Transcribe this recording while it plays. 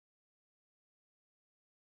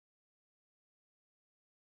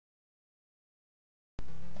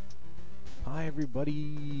Hi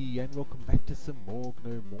everybody, and welcome back to some more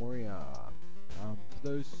Gnomoria. For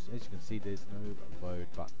those, as you can see, there's no load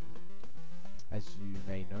button. As you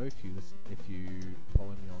may know, if you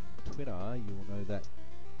follow me on Twitter, you will know that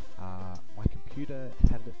my computer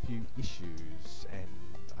had a few issues, and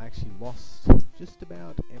I actually lost just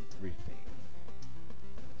about everything,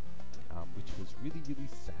 which was really, really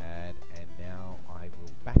sad. And now I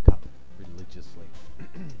will back up religiously.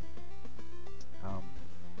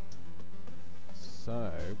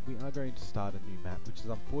 So, we are going to start a new map, which is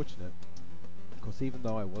unfortunate, because even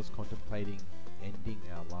though I was contemplating ending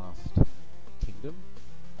our last kingdom,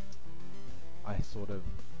 I sort of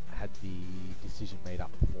had the decision made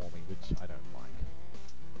up for me, which I don't like.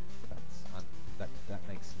 That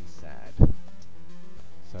makes me sad.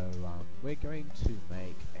 So, we're going to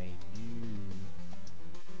make a new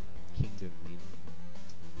kingdom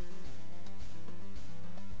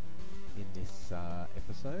in this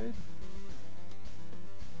episode.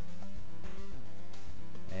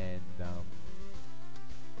 And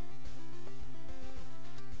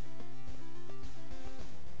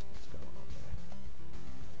what's going on there?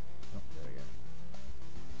 Oh, there we go.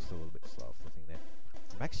 Just a little bit slow flipping there.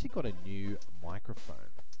 I've actually got a new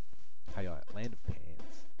microphone. Hey, Land of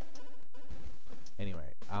Pans.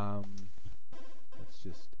 Anyway, let's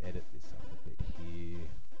just edit this up a bit here.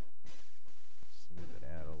 Smooth it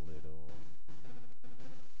out a little.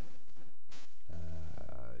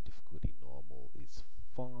 Difficulty normal is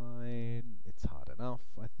fine. It's hard enough,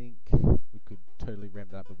 I think. We could totally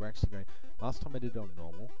ramp that up, but we're actually going... Last time I did it on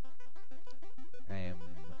normal, and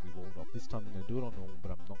we walled off. This time I'm going to do it on normal,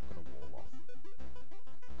 but I'm not going to wall off.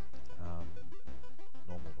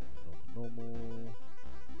 Normal.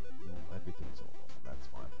 Everything's all normal. That's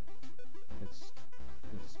fine. Let's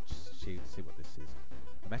just see what this is.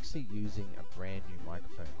 I'm actually using a brand new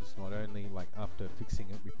microphone, because not only, like, after fixing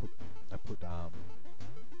it,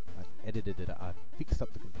 I edited it, I fixed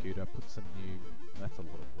up the computer, put some new... That's a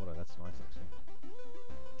lot of water, that's nice actually.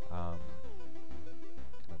 Can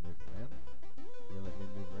I move around? Yeah, let me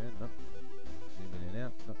move around. No. Zoom in and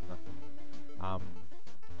out. No, nothing.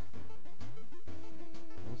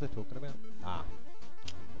 What was I talking about?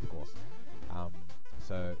 Of course.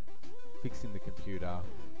 So, fixing the computer,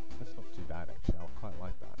 that's not too bad actually, I quite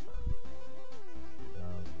like that.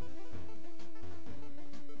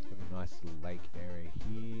 Got a nice little lake area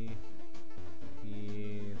here.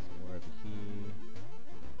 Some more over here.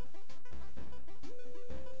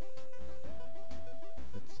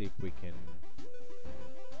 Let's see if we can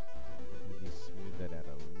maybe smooth that out a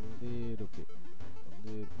little bit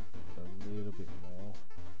more.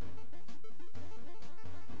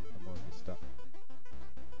 Come on, you stuck.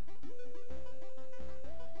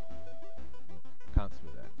 No, can't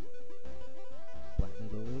smooth that. Flatten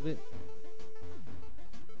it a little bit.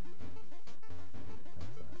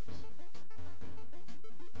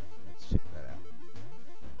 Check that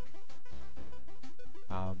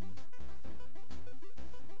out.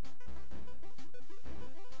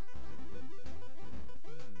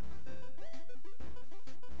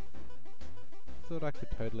 Thought I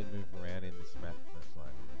could totally move around in this map, and it's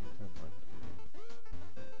like, never mind.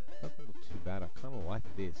 Doesn't look too bad. I kind of like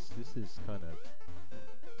this. This is kind of...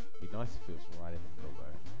 Be nice if it was right in the middle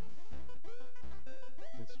though.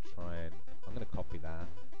 Let's try and... I'm going to copy that,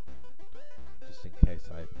 just in case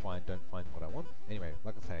I don't find what I want. Anyway,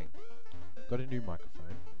 like I was saying, got a new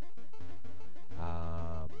microphone.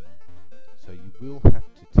 So you will have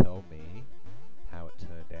to tell me how it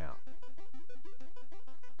turned out.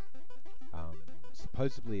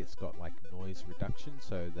 Supposedly it's got like noise reduction,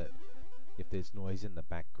 so that if there's noise in the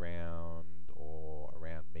background or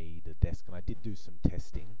around me, the desk, and I did do some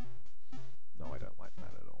testing. No, I don't like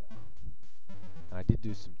that at all. And I did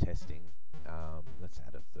do some testing. Let's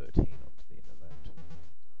add a 13 onto the end of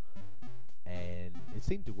that. And it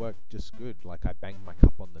seemed to work just good. Like, I banged my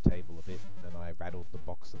cup on the table a bit, and I rattled the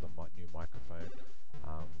box of the new microphone,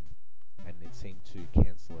 and it seemed to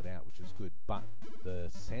cancel it out, which was good. But the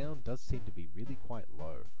sound does seem to be really quite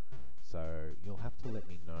low. So you'll have to let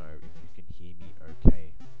me know if you can hear me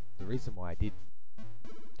okay. The reason why I did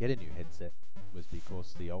get a new headset was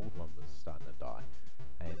because the old one was starting to die.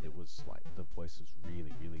 And it was like, the voice was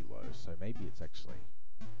really, really low. So maybe it's actually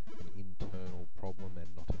an internal problem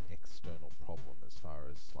and not an external problem as far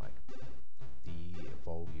as like the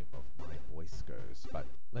volume of my voice goes. But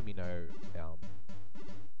let me know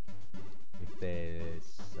if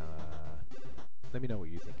there's... let me know what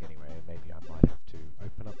you think anyway. Maybe I might have to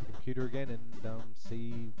open up the computer again and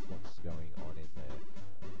see what's going on in there.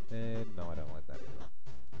 And no, I don't like that either.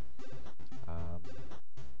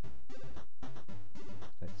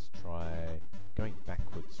 Let's try going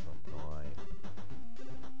backwards from 9.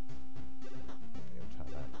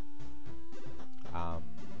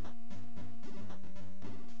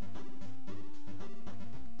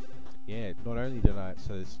 yeah, not only did I,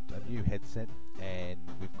 so there's a new headset, and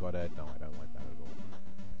we've got a, no, I don't like that at all.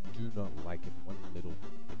 Do not like it one little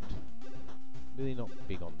bit. Really not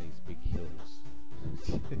big on these big hills.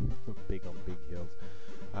 Not big on big hills.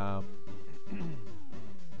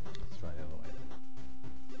 Let's try the other way.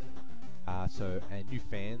 So, and new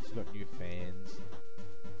fans, we've got new fans.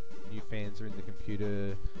 New fans are in the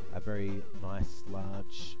computer. A very nice,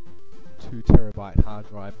 large 2 terabyte hard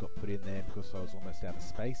drive got put in there because I was almost out of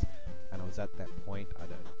space, and I was at that point. I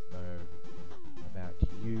don't know about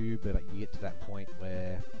you, but you get to that point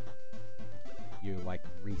where you're like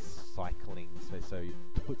recycling. So you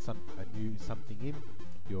put something in,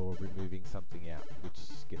 you're removing something out, which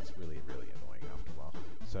gets really annoying after a while.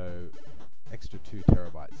 So extra 2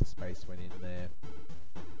 terabytes of space went in there.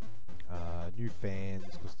 New fans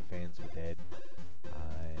because the fans were dead,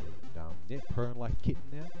 and yeah, purring like a kitten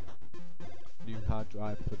now. New hard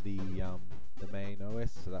drive for the main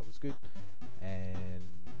OS, so that was good, and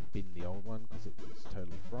bin the old one because it was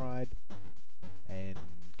totally fried, and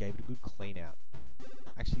gave it a good clean out.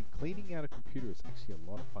 Actually, cleaning out a computer is actually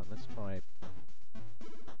a lot of fun. Let's try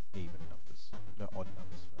even numbers, no, odd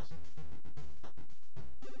numbers first.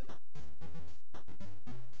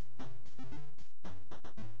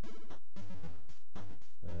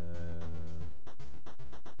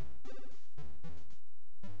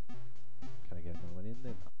 Can I get another one in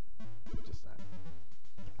there? No, just that.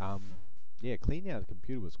 Yeah, cleaning out the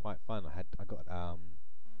computer was quite fun. I got a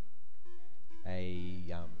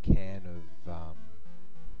can of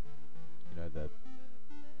you know,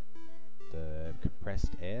 the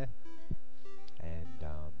compressed air, and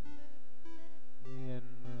yeah,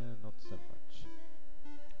 not so much.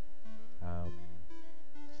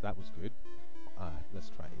 So that was good. Let's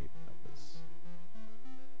try even numbers.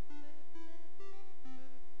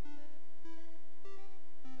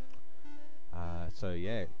 So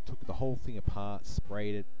yeah, took the whole thing apart,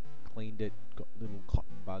 sprayed it, cleaned it, got little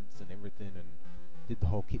cotton buds and everything, and did the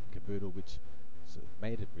whole kit and caboodle, which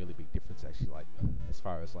made a really big difference actually, like as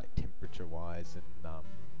far as like temperature wise and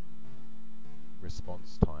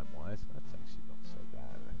response time wise. That's actually not so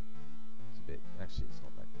bad. It's a bit, actually it's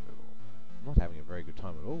not that good at all. I'm not having a very good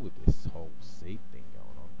time at all with this whole seed thing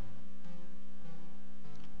going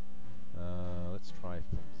on. Let's try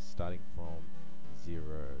from starting from 0.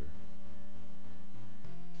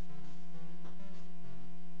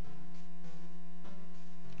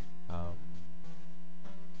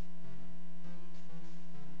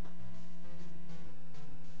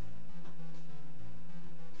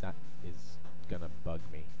 That is gonna bug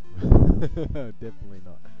me. Definitely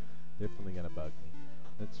not. Definitely gonna bug me.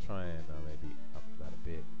 Let's try and maybe up that a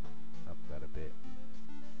bit. Up that a bit.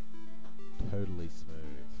 Totally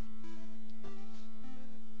smooth.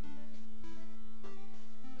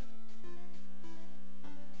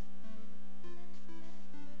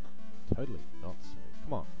 Totally not smooth.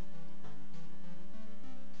 Come on.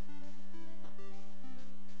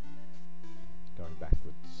 Going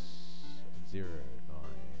backwards. 0,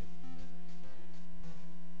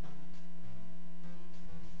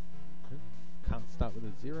 9. Can't start with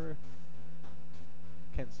a 0.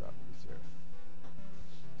 Can start with a 0.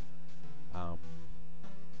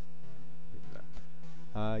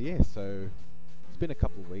 Yeah, so it's been a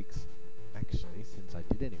couple of weeks actually since I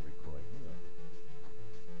did any recording.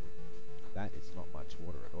 That is not much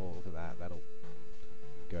water at all. Look at that. That'll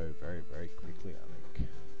go very quickly, I think.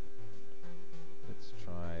 Let's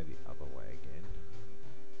try the other way again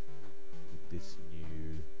with this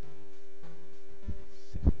new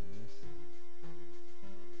settings.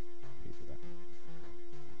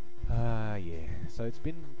 Yeah. So it's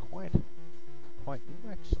been quite good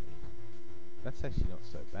actually. That's actually not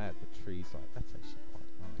so bad. The trees, like, that's actually quite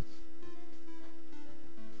nice.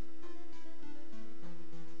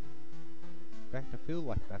 In fact, I feel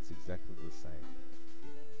like that's exactly the same.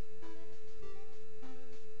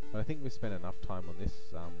 But I think we've spent enough time on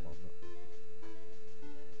this.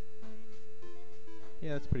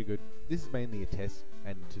 Yeah, that's pretty good. This is mainly a test,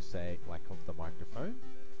 and to say, like, of the microphone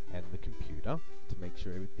and the computer, to make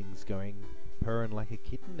sure everything's going purring like a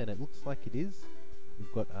kitten, and it looks like it is.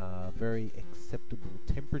 We've got very acceptable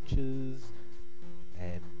temperatures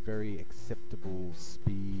and very acceptable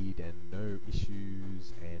speed and no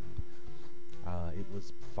issues, and it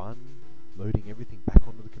was fun loading everything back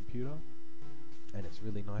onto the computer, and it's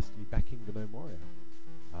really nice to be back in Gnomoria.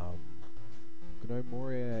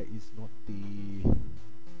 Gnomoria is not the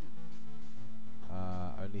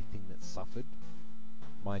only thing that suffered.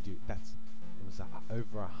 Mind you, it was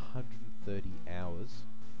over 130 hours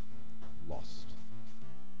lost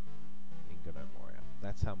in Gnomoria.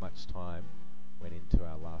 That's how much time went into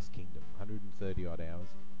our last kingdom. 130 odd hours.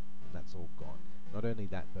 that's all gone. Not only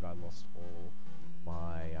that, but I lost all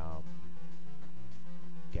my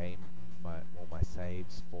all my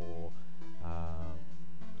saves for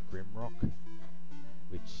Grimrock,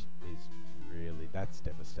 which is really, that's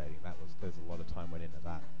devastating. There's a lot of time went into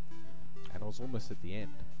that, and I was almost at the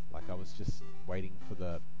end. Like, I was just waiting for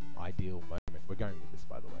the ideal moment. We're going with this,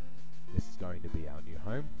 by the way. This is going to be our new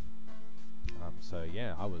home. So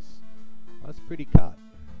yeah, I was pretty cut.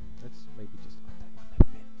 Let's maybe just up that one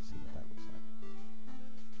little bit, see what that looks like.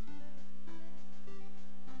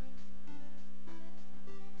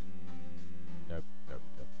 Nope.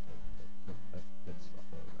 Let's flop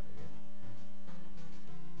over that again.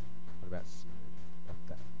 What about smooth? Up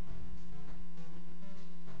that.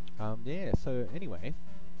 Yeah, so anyway,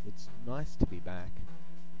 it's nice to be back.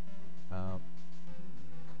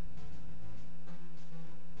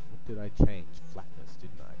 What did I change? Flatness,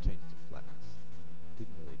 didn't I? I changed the flatness.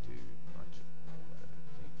 Didn't really do much at all, I don't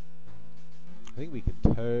think. I think we can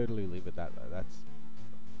totally live with that, though. That's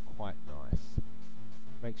quite nice.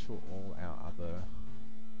 Make sure all our other...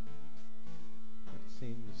 It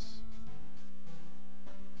seems...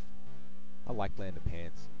 I like Land of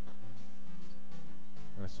Pants.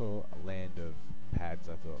 When I saw a Land of Pads,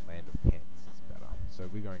 I thought Land of Pants is better. So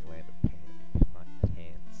we're going Land of Pants.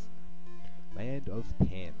 Land of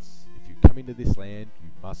Pants. If you come into this land,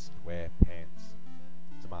 you must wear pants.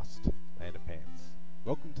 It's a must. Land of Pants.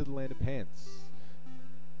 Welcome to the Land of Pants.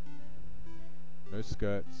 No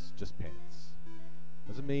skirts, just pants.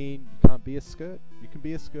 Doesn't mean you can't be a skirt. You can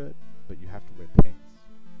be a skirt, but you have to wear pants.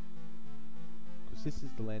 Because this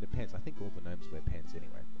is the Land of Pants. I think all the gnomes wear pants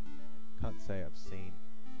anyway. Can't say I've seen...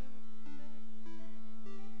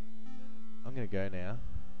 I'm going to go now.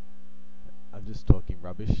 I'm just talking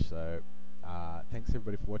rubbish, so thanks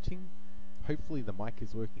everybody for watching. Hopefully the mic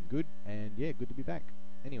is working good, and yeah, good to be back.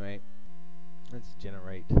 Anyway, let's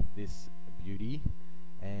generate this beauty,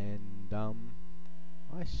 and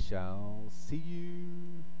I shall see you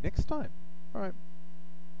next time. Alright,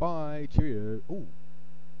 bye, cheerio. Ooh,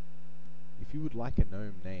 if you would like a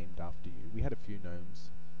gnome named after you, we had a few gnomes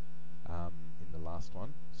in the last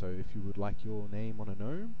one, so if you would like your name on a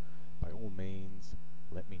gnome, by all means,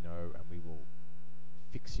 let me know and we will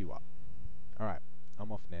fix you up. Alright,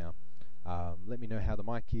 I'm off now. Let me know how the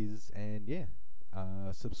mic is, and yeah,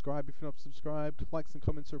 subscribe if you're not subscribed. Likes and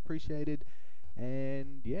comments are appreciated,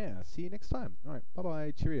 and yeah, see you next time. Alright, bye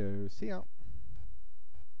bye, cheerio, see ya.